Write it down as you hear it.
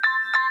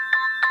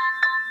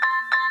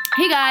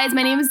Hey guys,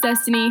 my name is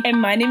Destiny.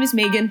 And my name is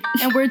Megan.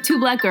 And we're two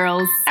black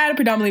girls. At a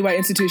predominantly white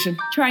institution.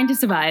 Trying to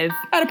survive.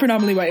 At a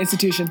predominantly white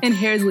institution. And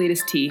here's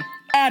latest tea.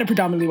 At a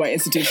predominantly white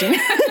institution.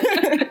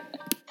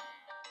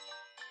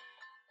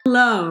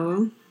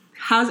 Hello.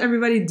 How's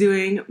everybody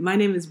doing? My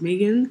name is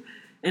Megan,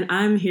 and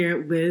I'm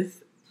here with...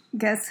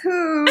 Guess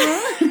who?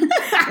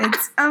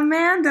 It's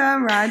Amanda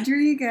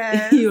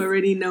Rodriguez. You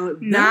already know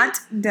that. Not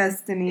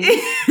Destiny.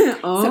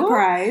 Oh,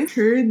 surprise.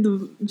 Heard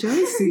the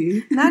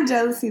jealousy. Not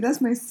jealousy, that's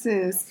my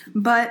sis.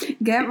 But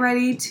get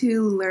ready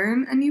to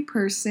learn a new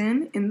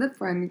person in the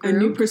friend group. A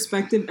new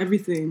perspective,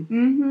 everything.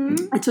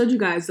 Mm-hmm. I told you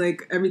guys,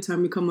 every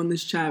time we come on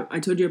this chat, I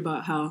told you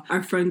about how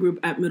our friend group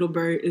at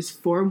Middlebury is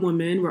 4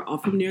 women. We're all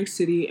from New York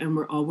City, and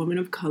we're all women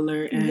of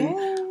color.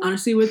 And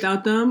honestly,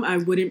 without them, I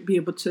wouldn't be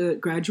able to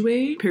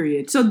graduate,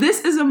 period. So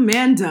this is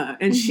Amanda,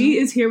 and she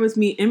is here with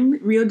me in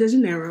Rio de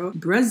Janeiro,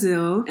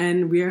 Brazil,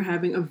 and we are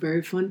having a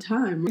very fun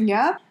time.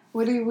 Yep.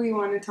 What do we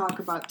want to talk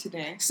about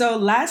today? So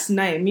last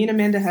night, me and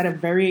Amanda had a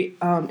very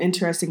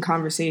interesting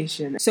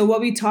conversation. So what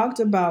we talked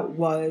about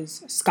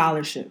was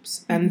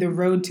scholarships and the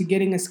road to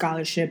getting a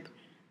scholarship,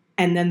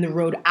 and then the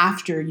road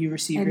after you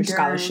receive your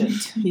scholarship.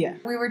 Yeah.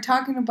 We were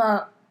talking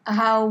about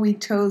how we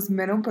chose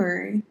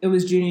Middlebury. It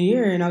was junior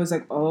year, and I was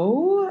like,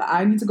 oh,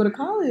 I need to go to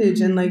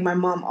college. And, my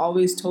mom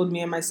always told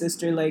me and my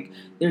sister,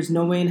 there's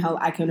no way in hell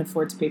I can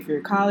afford to pay for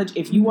your college.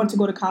 If you want to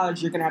go to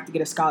college, you're going to have to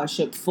get a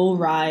scholarship, full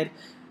ride,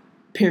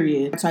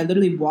 period. So I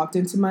literally walked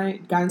into my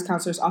guidance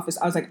counselor's office.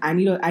 I was like, I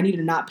need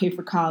to not pay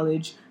for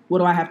college. What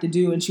do I have to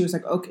do? And she was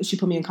like, okay. She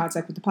put me in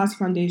contact with the Posse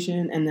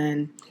Foundation, and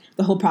then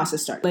the whole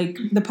process started.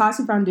 The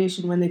Posse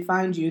Foundation, when they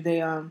find you,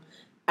 they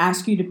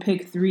ask you to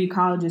pick 3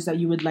 colleges that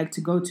you would like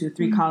to go to,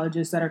 3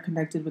 colleges that are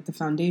connected with the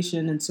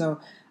foundation. And so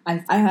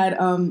I had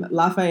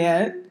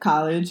Lafayette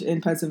College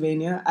in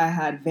Pennsylvania, I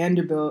had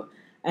Vanderbilt,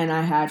 and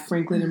I had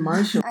Franklin and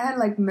Marshall. I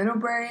had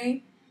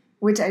Middlebury,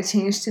 which I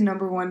changed to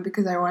number 1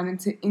 because I wanted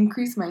to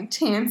increase my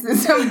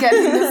chances of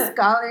getting the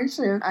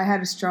scholarship. I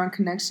had a strong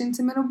connection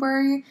to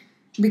Middlebury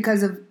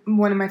because of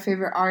one of my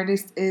favorite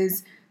artists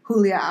is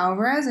Julia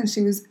Alvarez, and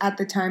she was at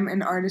the time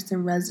an artist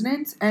in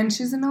residence, and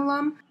she's an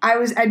alum.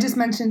 I just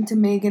mentioned to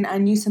Megan, I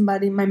knew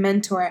somebody, my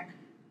mentor,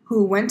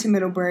 who went to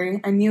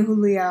Middlebury. I knew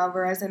Julia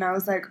Alvarez, and I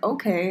was like,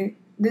 okay,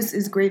 this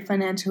is great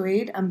financial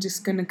aid. I'm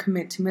just going to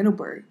commit to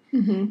Middlebury.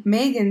 Mm-hmm.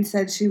 Megan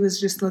said she was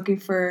just looking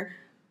for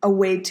a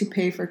way to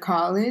pay for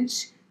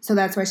college. So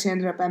that's why she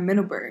ended up at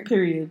Middlebury.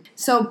 Period.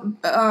 So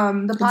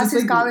the Posse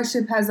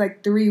Scholarship has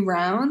 3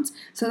 rounds.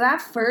 So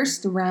that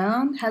first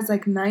round has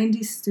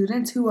 90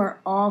 students who are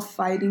all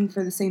fighting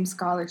for the same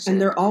scholarship.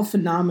 And they're all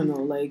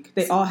phenomenal.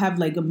 They all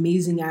have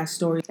amazing ass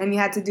stories. And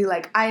you had to do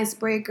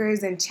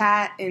icebreakers and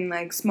chat in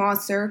small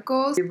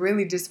circles. You're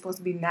really just supposed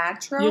to be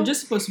natural. You're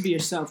just supposed to be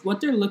yourself.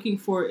 What they're looking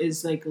for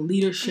is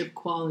leadership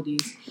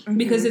qualities. Mm-hmm.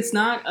 Because it's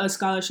not a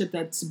scholarship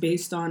that's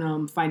based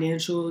on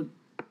financial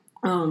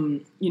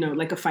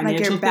a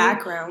financial your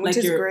background, which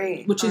is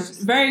great. Which honestly.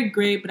 Is very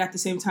great, but at the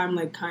same time,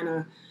 kind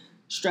of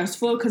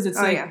stressful because it's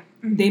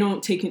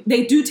mm-hmm.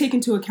 they do take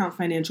into account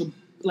financial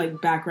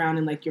background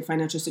and your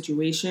financial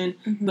situation,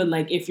 mm-hmm. but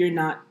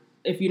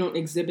if you don't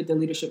exhibit the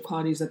leadership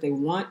qualities that they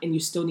want and you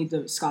still need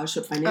the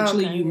scholarship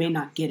financially, you may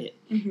not get it.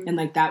 Mm-hmm.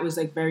 And that was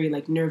very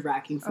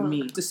nerve-wracking for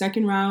me. The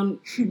second round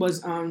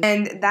was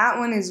and that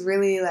one is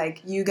really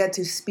you get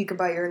to speak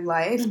about your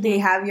life. Mm-hmm. They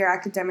have your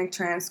academic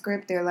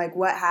transcript. They're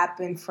what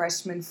happened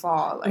freshman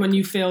fall, when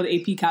you failed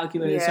AP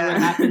calculus, or what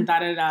happened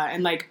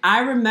and I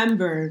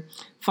remember,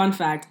 fun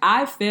fact,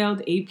 I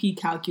failed AP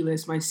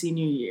calculus my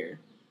senior year,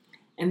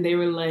 and they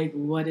were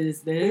what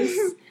is this?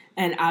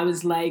 And I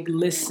was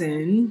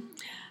listen,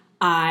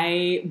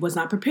 I was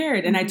not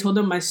prepared. And I told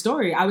them my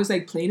story. I was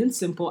plain and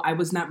simple. I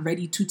was not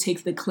ready to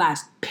take the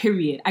class,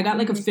 period. I got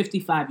a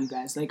 55, you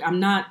guys. I'm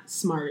not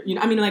smart.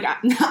 Not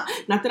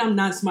that I'm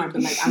not smart,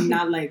 but I'm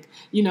not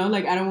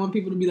I don't want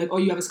people to be oh,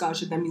 you have a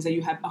scholarship. That means that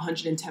you have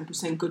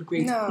 110% good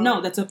grades. No,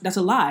 that's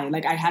a lie.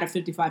 I had a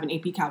 55 in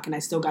AP Calc and I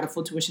still got a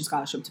full tuition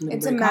scholarship to Middlebury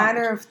It's a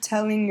matter of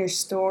telling your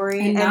story.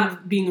 And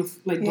not being,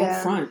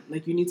 don't front.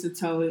 You need to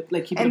tell it,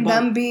 keep it and above.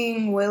 them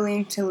being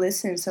willing to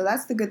listen. So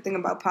that's the good thing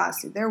about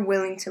Posse. They're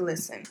willing to listen.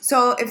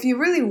 So if you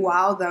really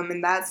wow them in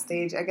that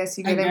stage, I guess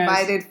you get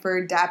invited for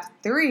DAP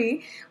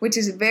 3, which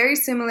is very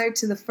similar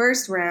to the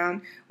first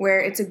round, where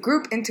it's a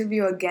group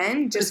interview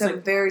again, just a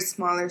very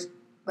smaller,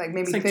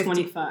 maybe 50,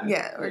 25.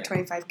 Yeah, or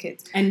 25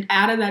 kids. And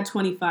out of that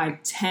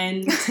 25,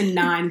 10 to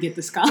 9 get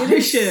the scholarship.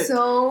 It is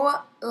so,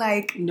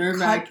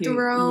 nerve-wracking,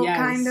 cutthroat,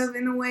 kind of,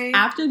 in a way.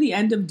 After the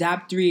end of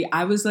DAP 3,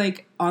 I was,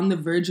 on the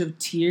verge of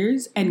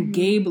tears, and mm-hmm.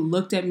 Gabe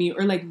looked at me,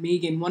 or,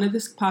 Megan, one of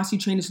the Posse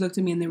trainers looked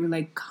at me, and they were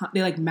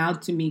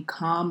mouthed to me,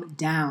 calm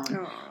down.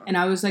 Aww. And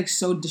I was,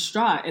 so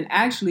distraught. And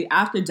actually,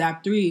 after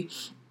DAP 3,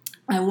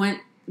 I went,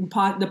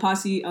 the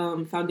Posse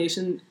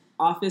Foundation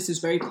office is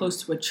very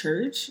close to a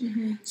church.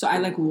 Mm-hmm. So I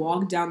like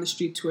walked down the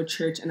street to a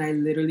church and I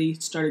literally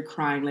started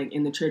crying like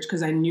in the church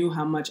because I knew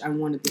how much I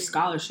wanted the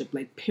scholarship,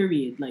 like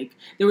period. Like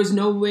there was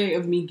no way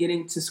of me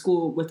getting to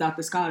school without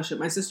the scholarship.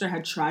 My sister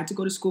had tried to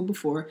go to school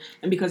before,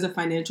 and because of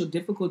financial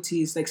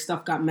difficulties, like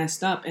stuff got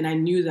messed up, and I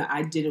knew that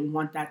I didn't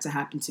want that to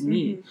happen to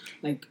me.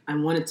 Like I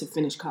wanted to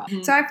finish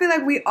college. So I feel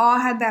like we all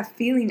had that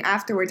feeling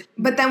afterwards.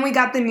 But then we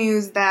got the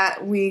news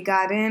that we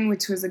got in,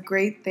 which was a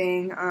great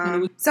thing.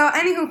 So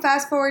anywho,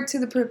 fast forward to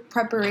the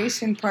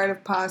preparation part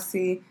of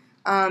Posse.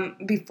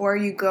 Before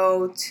you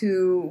go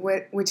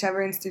to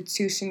whichever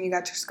institution you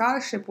got your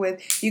scholarship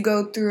with, you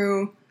go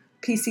through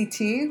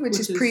PCT, which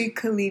is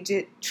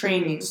pre-collegiate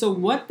training. So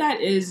what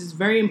that is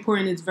very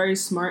important. It's very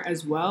smart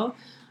as well.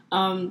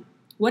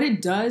 What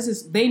it does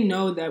is they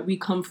know that we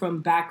come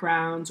from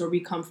backgrounds or we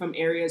come from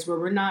areas where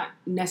we're not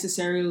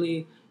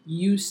necessarily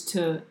used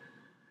to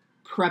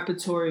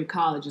preparatory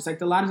colleges. Like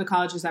a lot of the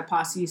colleges that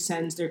Posse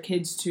sends their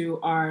kids to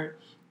are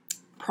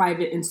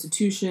private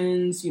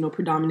institutions,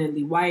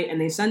 predominantly white,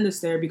 and they send us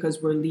there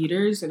because we're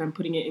leaders, and I'm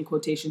putting it in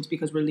quotations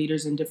because we're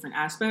leaders in different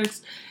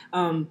aspects,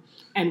 and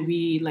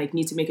we like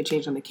need to make a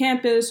change on the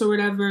campus or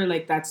whatever.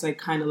 Like that's like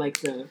kind of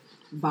like the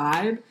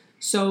vibe.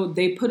 So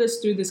they put us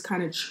through this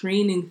kind of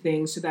training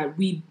thing so that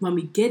when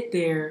we get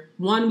there,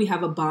 one, we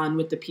have a bond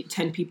with the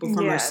 10 people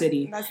from our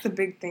city. That's the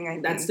big thing, I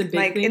think. That's the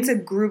big thing. It's a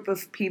group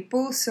of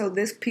people, so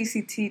this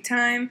PCT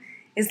time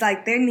is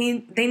like they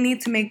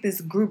need to make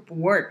this group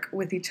work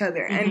with each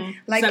other. And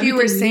like so you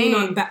were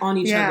saying, on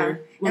each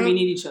other when we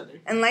need each other.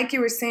 And like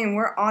you were saying,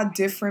 we're all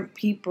different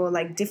people,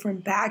 like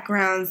different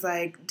backgrounds,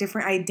 like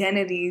different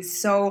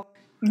identities. So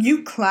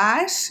you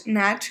clash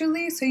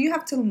naturally, so you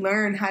have to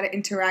learn how to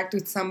interact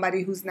with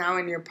somebody who's now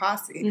in your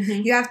posse.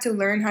 You have to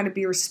learn how to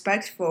be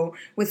respectful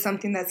with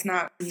something that's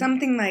not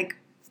something like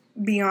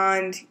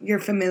beyond your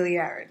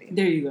familiarity.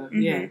 There you go.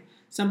 Yeah.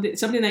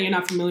 Something that you're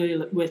not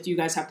familiar with, you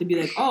guys have to be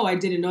like, oh, I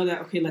didn't know that.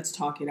 Okay, let's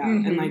talk it out.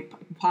 And like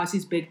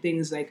Posse's big thing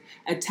is like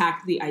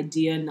attack the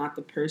idea, not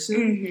the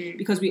person,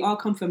 because we all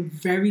come from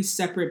very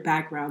separate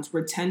backgrounds.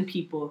 We're 10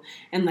 people,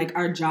 and like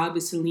our job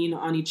is to lean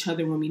on each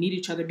other when we need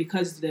each other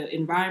because the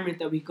environment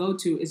that we go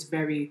to is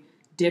very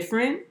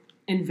different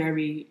and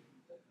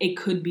it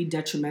could be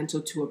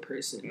detrimental to a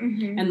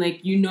person. And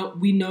like, we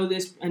know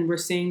this, and we're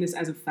saying this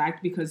as a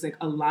fact because like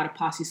a lot of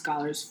Posse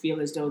scholars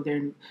feel as though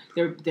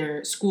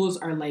their schools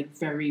are like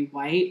very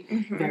white,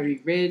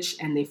 very rich,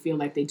 and they feel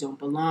like they don't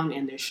belong,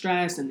 and they're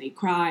stressed, and they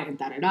cry, and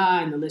da-da-da,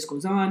 and the list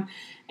goes on.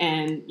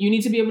 And you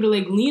need to be able to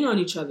like lean on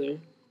each other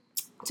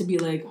to be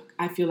like,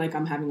 I feel like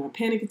I'm having a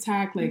panic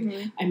attack. Like,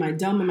 am I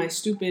dumb? Am I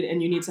stupid?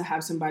 And you need to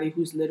have somebody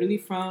who's literally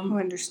from... Who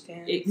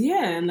understands.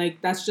 And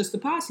like, that's just the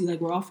Posse. Like,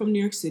 we're all from New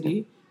York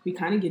City. We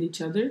kind of get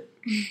each other.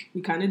 We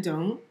kind of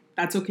don't.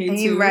 That's okay, too. And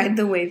you ride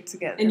the wave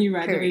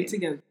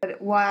together.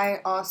 But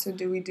why also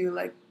do we do,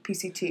 like,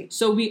 PCT?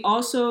 So we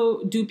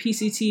also do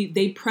PCT.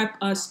 They prep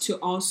us to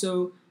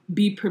also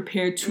be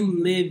prepared to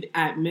live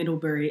at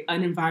Middlebury,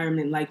 an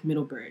environment like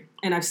Middlebury.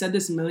 And I've said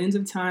this millions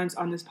of times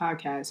on this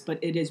podcast, but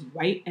it is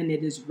white and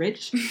it is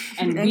rich.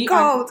 And we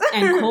cold.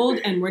 And cold,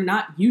 and we're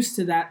not used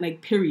to that,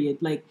 like, period.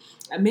 Like,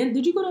 Amanda,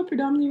 did you go to a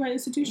predominantly white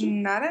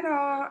institution? Not at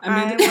all.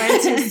 I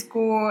went to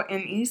school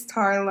in East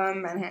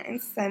Harlem, Manhattan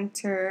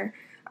Center.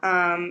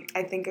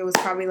 I think it was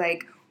probably,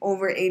 like,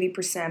 over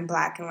 80%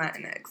 Black and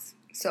Latinx.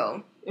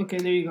 So. Okay,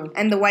 there you go.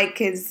 And the white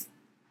kids,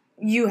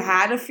 you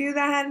had a few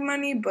that had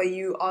money, but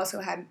you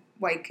also had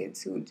white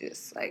kids who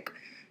just, like,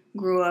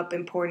 grew up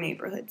in poor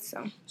neighborhoods.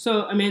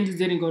 So Amanda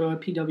didn't go to a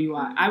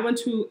PWI. I went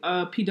to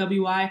a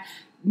PWI.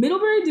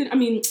 Middlebury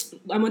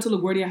I went to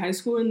LaGuardia High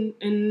School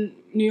in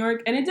New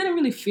York, and it didn't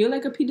really feel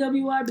like a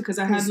PWI because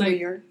I had,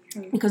 like...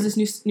 Because it's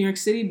New York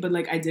City, but,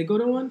 like, I did go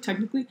to one,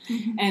 technically.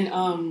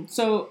 And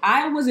so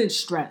I wasn't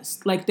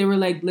stressed. Like, they were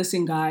like,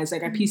 listen, guys.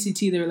 Like, at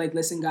PCT, they were like,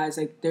 listen, guys,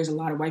 like, there's a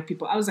lot of white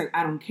people. I was like,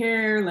 I don't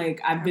care.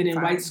 Like, I've been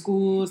in white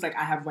schools. Like,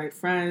 I have white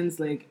friends.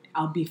 Like,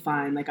 I'll be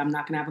fine. Like, I'm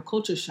not going to have a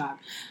culture shock.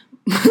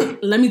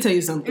 Let me tell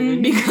you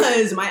something.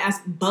 Because my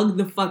ass bugged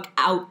the fuck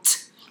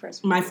out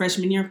my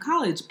freshman year of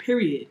college,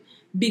 period.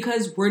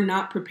 Because we're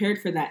not prepared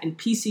for that. And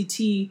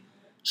PCT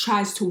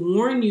tries to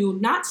warn you,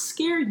 not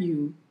scare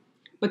you,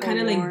 but kind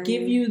of like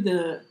give you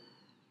the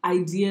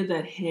idea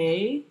that,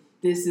 hey,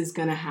 this is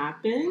going to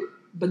happen,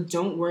 but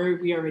don't worry,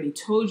 we already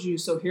told you,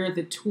 so here are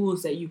the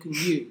tools that you can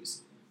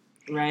use,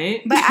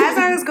 right? But as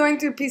I was going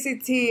through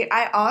PCT,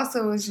 I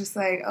also was just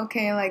like,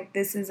 okay, like,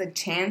 this is a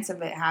chance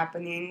of it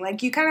happening.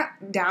 Like, you kind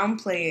of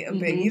downplay it a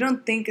bit. You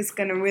don't think it's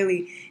going to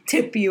really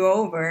tip you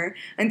over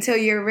until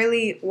you're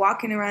really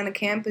walking around a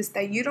campus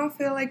that you don't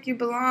feel like you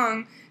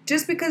belong,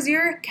 just because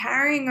you're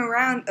carrying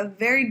around a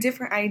very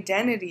different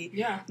identity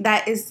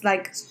that is,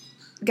 like,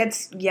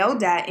 gets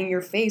yelled at in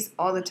your face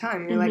all the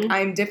time. You're like,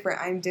 I'm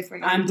different, I'm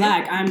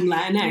Black, I'm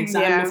Latinx,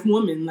 I'm a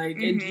woman. Like,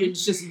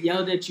 it's just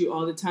yelled at you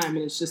all the time.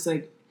 And it's just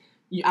like,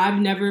 I've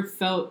never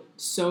felt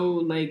so,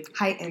 like...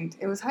 Heightened.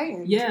 It was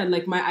heightened. Yeah,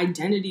 like, my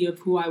identity of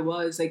who I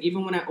was. Like,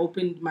 even when I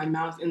opened my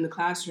mouth in the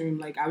classroom,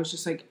 like, I was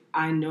just like,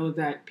 I know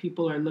that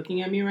people are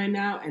looking at me right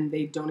now, and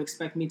they don't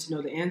expect me to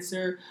know the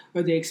answer,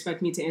 or they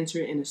expect me to answer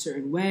it in a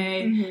certain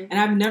way. Mm-hmm. And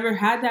I've never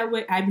had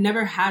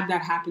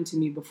that happen to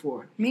me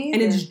before. Me either.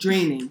 And it's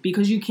draining,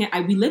 because you can't...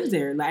 we live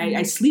there. Like,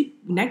 I sleep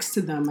next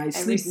to them. I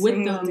Every sleep with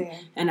single them. day.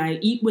 And I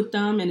eat with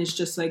them, and it's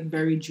just, like,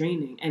 very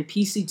draining. And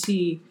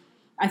PCT...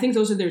 I think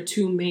those are their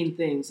two main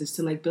things, is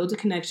to, like, build a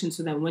connection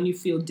so that when you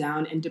feel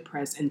down and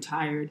depressed and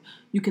tired,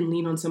 you can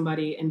lean on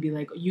somebody and be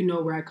like, you know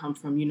where I come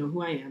from, you know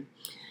who I am.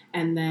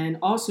 And then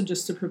also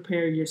just to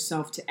prepare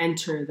yourself to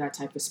enter that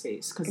type of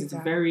space, because it's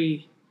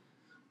very...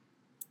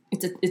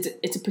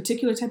 It's a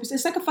particular type of...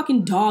 It's like a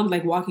fucking dog,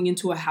 like, walking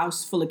into a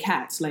house full of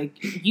cats. Like,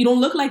 you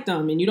don't look like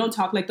them, and you don't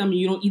talk like them, and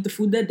you don't eat the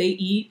food that they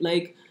eat.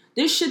 Like...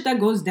 There's shit that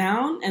goes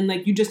down, and,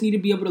 like, you just need to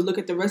be able to look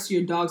at the rest of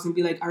your dogs and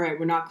be like, all right,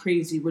 we're not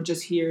crazy. We're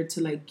just here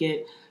to, like,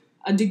 get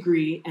a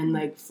degree and,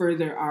 like,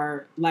 further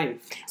our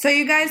life. So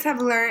you guys have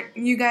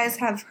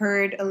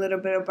heard a little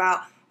bit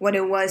about what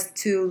it was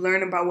to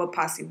learn about what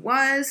Posse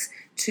was,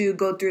 to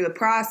go through the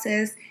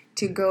process,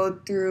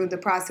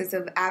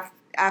 of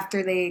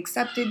after they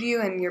accepted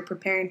you and you're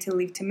preparing to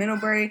leave to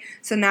Middlebury.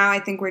 So now I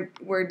think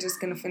we're just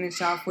going to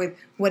finish off with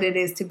what it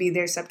is to be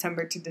there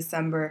September to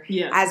December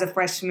as a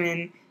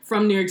freshman.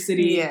 From New York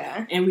City,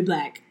 and we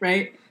Black,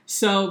 right?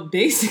 So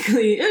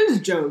basically, it was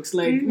jokes.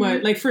 Like,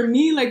 what? Like, for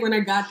me, like, when I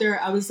got there,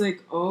 I was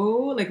like,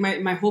 oh, like,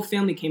 my whole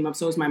family came up.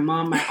 So it was my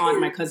mom, my aunt,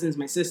 my cousins,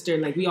 my sister.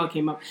 Like, we all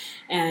came up.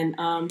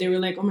 And they were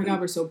like, oh, my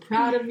God, we're so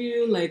proud of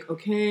you. Like,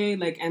 okay.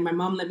 Like, and my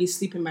mom let me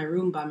sleep in my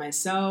room by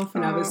myself.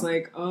 And I was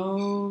like,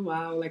 oh,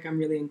 wow. Like, I'm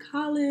really in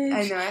college.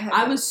 I know.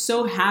 I was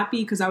so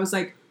happy because I was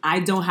like, I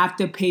don't have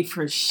to pay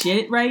for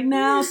shit right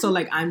now. So,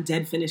 like, I'm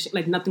dead finishing.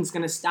 Like, nothing's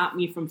going to stop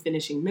me from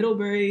finishing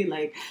Middlebury.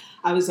 Like,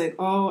 I was like,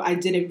 oh, I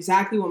did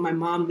exactly what my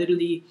mom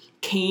literally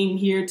came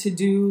here to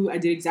do. I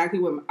did exactly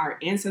what our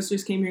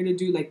ancestors came here to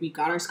do. Like, we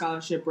got our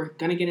scholarship. We're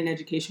going to get an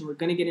education. We're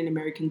going to get an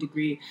American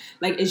degree.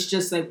 Like, it's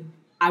just, like,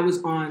 I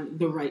was on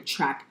the right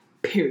track,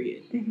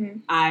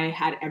 period. I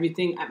had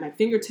everything at my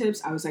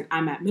fingertips. I was like,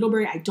 I'm at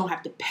Middlebury. I don't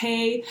have to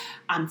pay.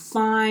 I'm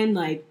fine.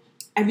 Like,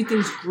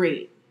 everything's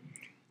great.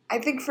 I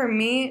think for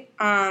me,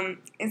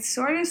 it's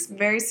sort of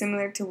very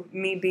similar to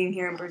me being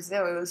here in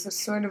Brazil. It was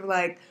just sort of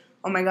like,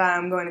 oh my God,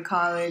 I'm going to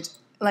college.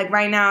 Like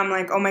right now, I'm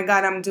like, oh my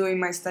God, I'm doing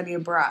my study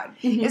abroad.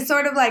 It's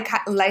sort of like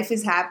life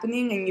is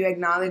happening and you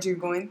acknowledge you're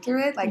going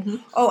through it. Like,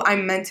 oh,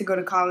 I'm meant to go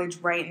to college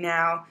right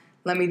now.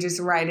 Let me just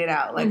ride it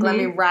out. Like, let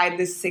me ride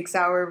this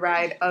 6-hour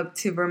ride up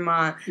to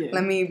Vermont.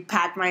 Let me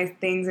pack my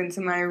things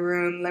into my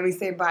room. Let me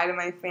say bye to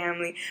my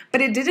family. But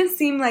it didn't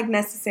seem like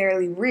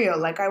necessarily real.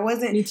 Like, I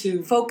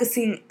wasn't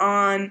focusing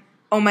on,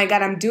 oh my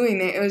God, I'm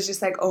doing it. It was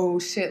just like, oh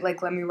shit,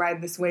 like, let me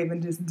ride this wave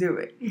and just do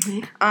it.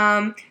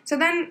 So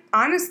then,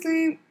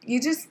 honestly,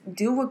 you just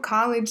do what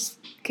college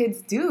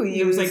kids do.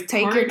 You was, like,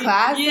 take your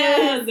classes.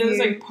 Yeah, there was,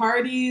 like,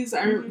 parties.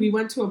 We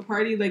went to a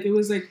party. Like, it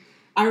was, like,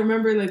 I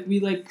remember, like, we,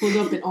 like, pulled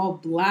up in all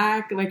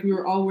black. Like, we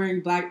were all wearing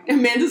black.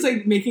 Amanda's,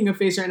 like, making a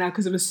face right now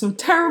because it was so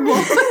terrible.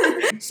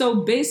 So,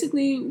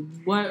 basically,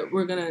 what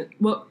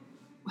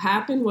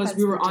happened was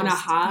we were on a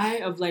high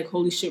of, like,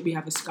 holy shit, we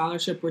have a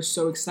scholarship. We're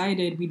so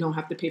excited. We don't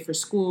have to pay for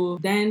school.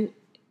 Then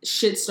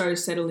shit started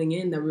settling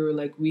in that we were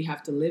like, we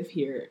have to live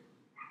here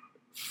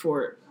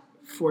for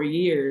 4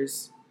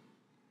 years.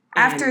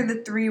 After the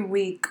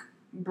 3-week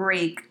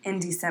break in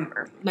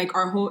December. Like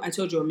I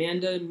told you,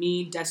 Amanda,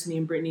 me, Destiny,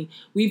 and Brittany,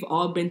 we've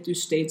all been through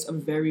states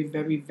of very,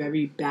 very,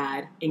 very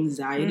bad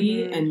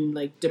anxiety and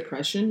like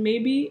depression,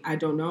 maybe. I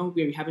don't know.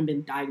 We haven't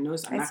been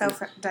diagnosed. I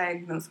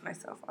self-diagnose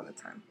myself all the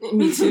time.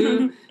 Me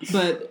too.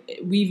 But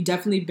we've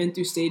definitely been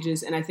through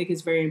stages, and I think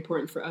it's very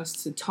important for us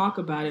to talk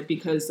about it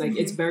because like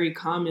it's very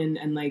common,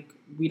 and like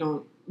we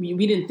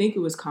didn't think it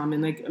was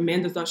common. Like,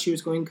 Amanda thought she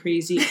was going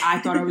crazy. I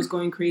thought I was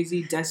going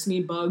crazy.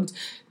 Destiny bugged.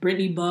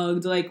 Brittany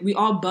bugged. Like, we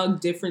all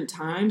bugged different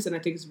times. And I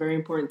think it's very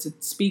important to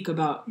speak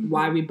about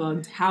why we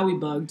bugged, how we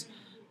bugged,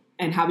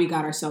 and how we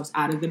got ourselves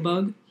out of the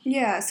bug.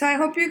 Yeah, so I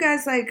hope you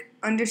guys, like,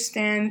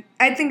 understand.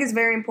 I think it's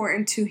very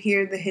important to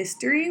hear the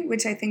history,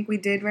 which I think we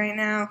did right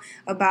now,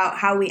 about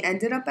how we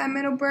ended up at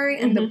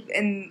Middlebury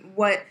and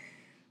what,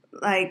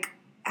 like,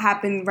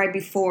 happened right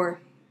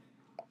before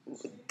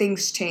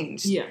things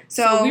changed. Yeah.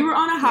 So we were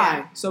on a high.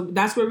 Yeah. So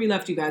that's where we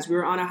left you guys. We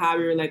were on a high.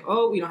 We were like,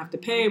 oh, we don't have to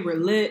pay. We're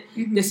lit.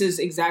 This is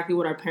exactly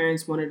what our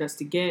parents wanted us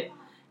to get.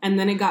 And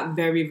then it got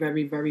very,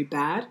 very, very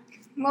bad.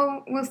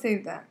 Well, we'll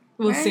save that.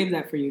 We'll save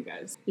that for you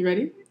guys. You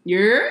ready?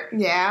 Yeah.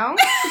 Yeah.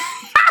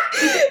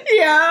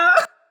 Yeah.